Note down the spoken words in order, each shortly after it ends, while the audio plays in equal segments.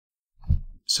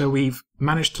So we've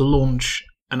managed to launch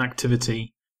an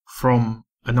activity from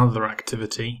another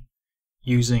activity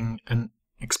using an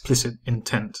explicit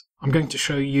intent. I'm going to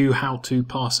show you how to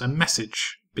pass a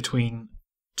message between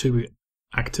two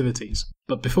activities.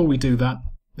 But before we do that,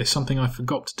 there's something I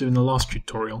forgot to do in the last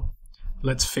tutorial.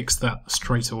 Let's fix that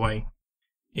straight away.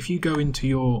 If you go into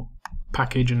your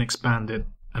package and expand it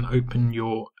and open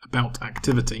your About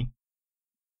activity,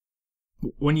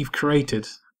 when you've created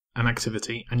an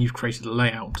activity and you've created a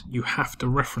layout, you have to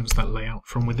reference that layout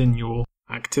from within your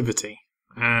activity.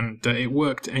 And it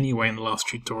worked anyway in the last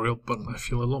tutorial, but I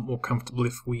feel a lot more comfortable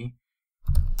if we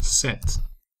set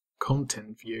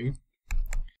content view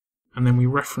and then we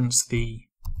reference the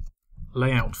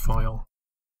layout file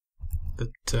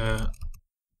that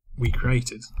we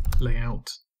created, layout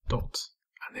dot,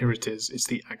 and here it is, it's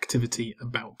the activity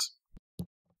about.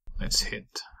 Let's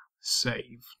hit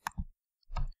save.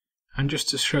 And just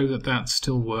to show that that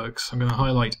still works, I'm going to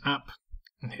highlight app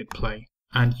and hit play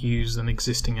and use an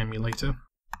existing emulator.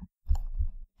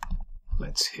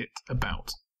 Let's hit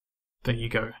about. There you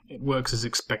go, it works as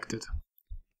expected.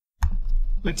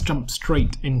 Let's jump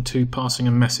straight into passing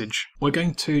a message. We're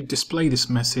going to display this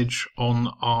message on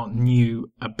our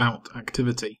new About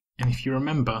activity. And if you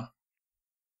remember,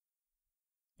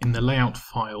 in the layout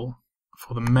file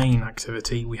for the main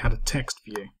activity, we had a text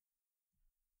view.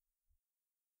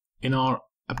 In our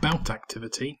About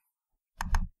activity,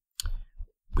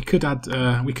 we could add,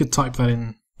 we could type that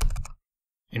in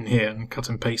here and cut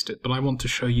and paste it, but I want to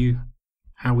show you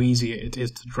how easy it is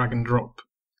to drag and drop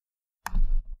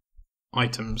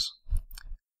items.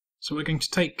 So we're going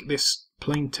to take this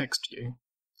plain text view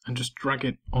and just drag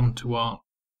it onto our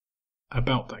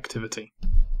About activity.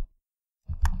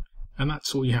 And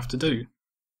that's all you have to do.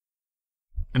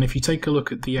 And if you take a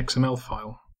look at the XML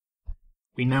file,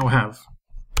 we now have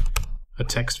a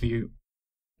text view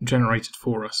generated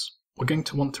for us. We're going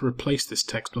to want to replace this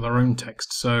text with our own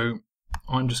text, so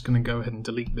I'm just going to go ahead and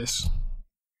delete this.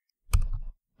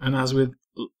 And as with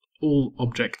all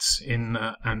objects in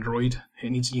Android,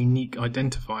 it needs a unique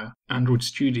identifier. Android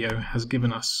Studio has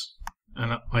given us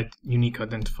a unique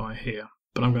identifier here,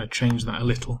 but I'm going to change that a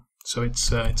little. So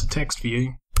it's a text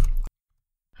view,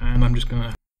 and I'm just going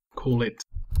to call it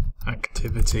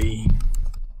activity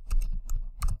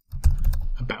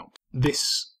about.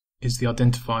 This is the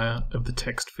identifier of the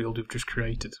text field we've just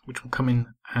created, which will come in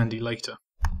handy later.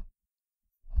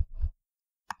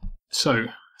 So,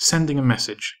 sending a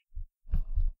message.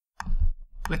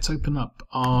 Let's open up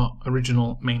our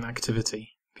original main activity,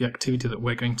 the activity that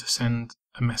we're going to send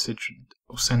a message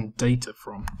or send data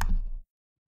from.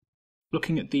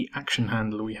 Looking at the action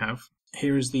handler we have,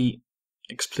 here is the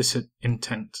explicit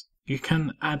intent. You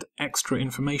can add extra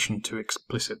information to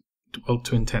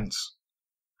to intents,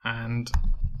 and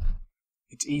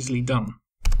it's easily done.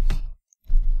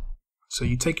 So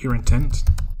you take your intent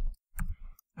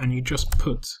and you just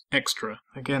put extra.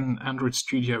 Again, Android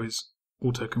Studio is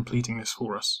auto-completing this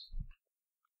for us.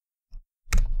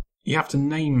 You have to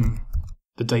name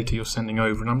the data you're sending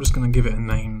over, and I'm just going to give it a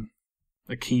name,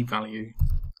 a key value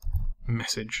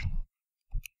message.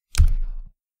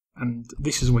 And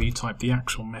this is where you type the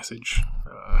actual message.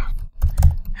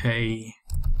 Hey,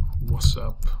 what's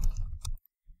up?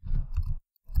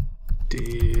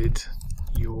 Did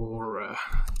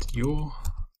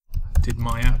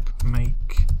my app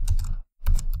make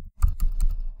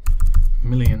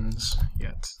millions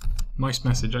yet? Nice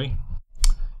message, eh?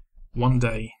 One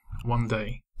day.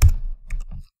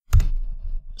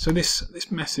 So this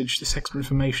message, this extra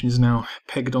information is now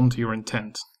pegged onto your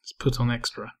intent. It's put on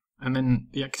extra, and then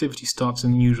the activity starts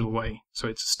in the usual way. So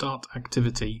it's start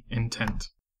activity intent.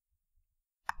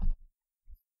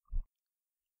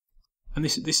 And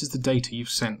this is the data you've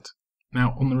sent.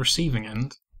 Now on the receiving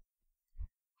end,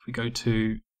 if we go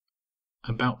to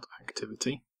About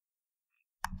activity,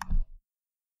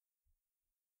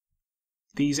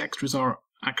 these extras are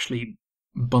actually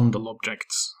bundle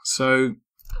objects. So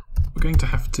we're going to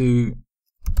have to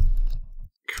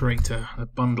create a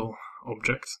bundle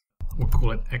object. We'll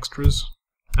call it extras.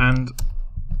 And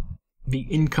the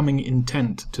incoming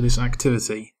intent to this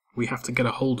activity, we have to get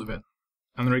a hold of it.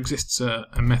 And there exists a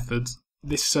method.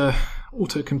 This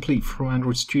autocomplete from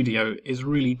Android Studio is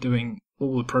really doing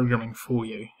all the programming for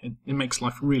you. It makes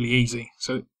life really easy.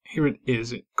 So here it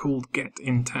is, it's called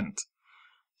getIntent.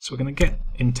 So we're going to get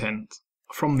intent.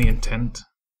 From the intent,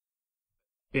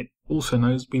 it also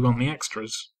knows we want the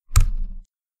extras.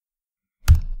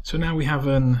 So now we have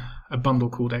a bundle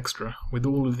called extra with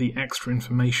all of the extra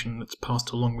information that's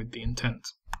passed along with the intent.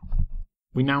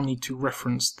 We now need to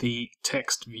reference the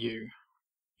text view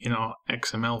in our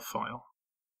XML file.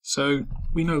 So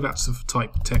we know that's of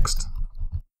type text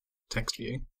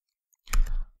view.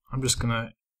 I'm just going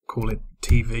to call it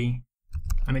TV,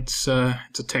 and it's a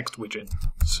text widget.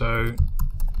 So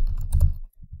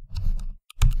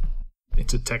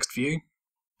it's a text view.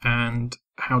 And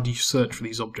how do you search for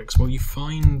these objects? Well, you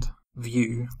find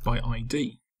view by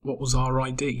ID. What was our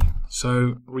ID?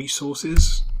 So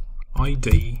resources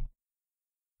ID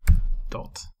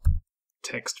dot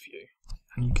text view,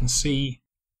 and you can see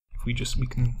if we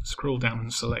can scroll down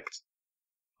and select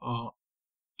our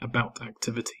about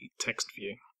activity text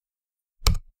view.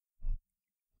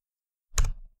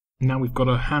 Now we've got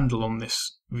a handle on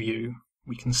this view,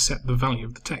 we can set the value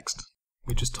of the text.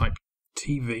 We just type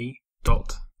tv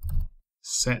dot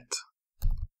set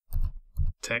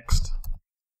text,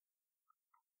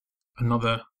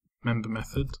 another member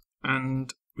method,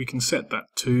 and we can set that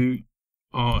to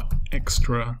our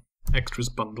extras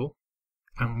bundle,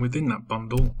 and within that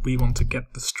bundle we want to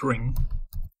get the string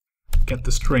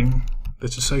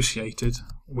that's associated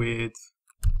with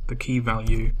the key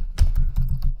value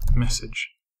message.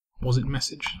 Was it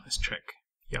message? Let's check.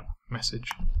 Yep, message.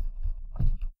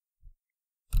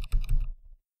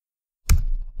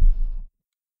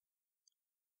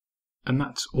 And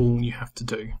that's all you have to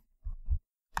do.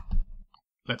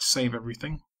 Let's save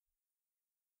everything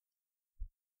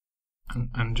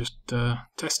and just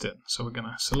test it. So we're going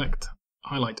to select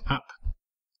highlight app,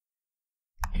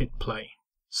 hit play,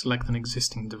 select an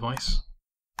existing device,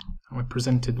 and we're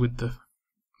presented with the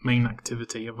main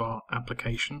activity of our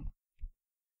application.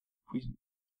 We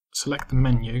select the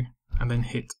menu and then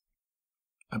hit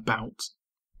about.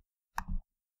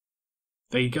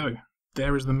 There you go.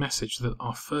 There is the message that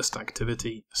our first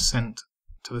activity sent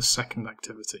to the second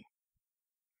activity.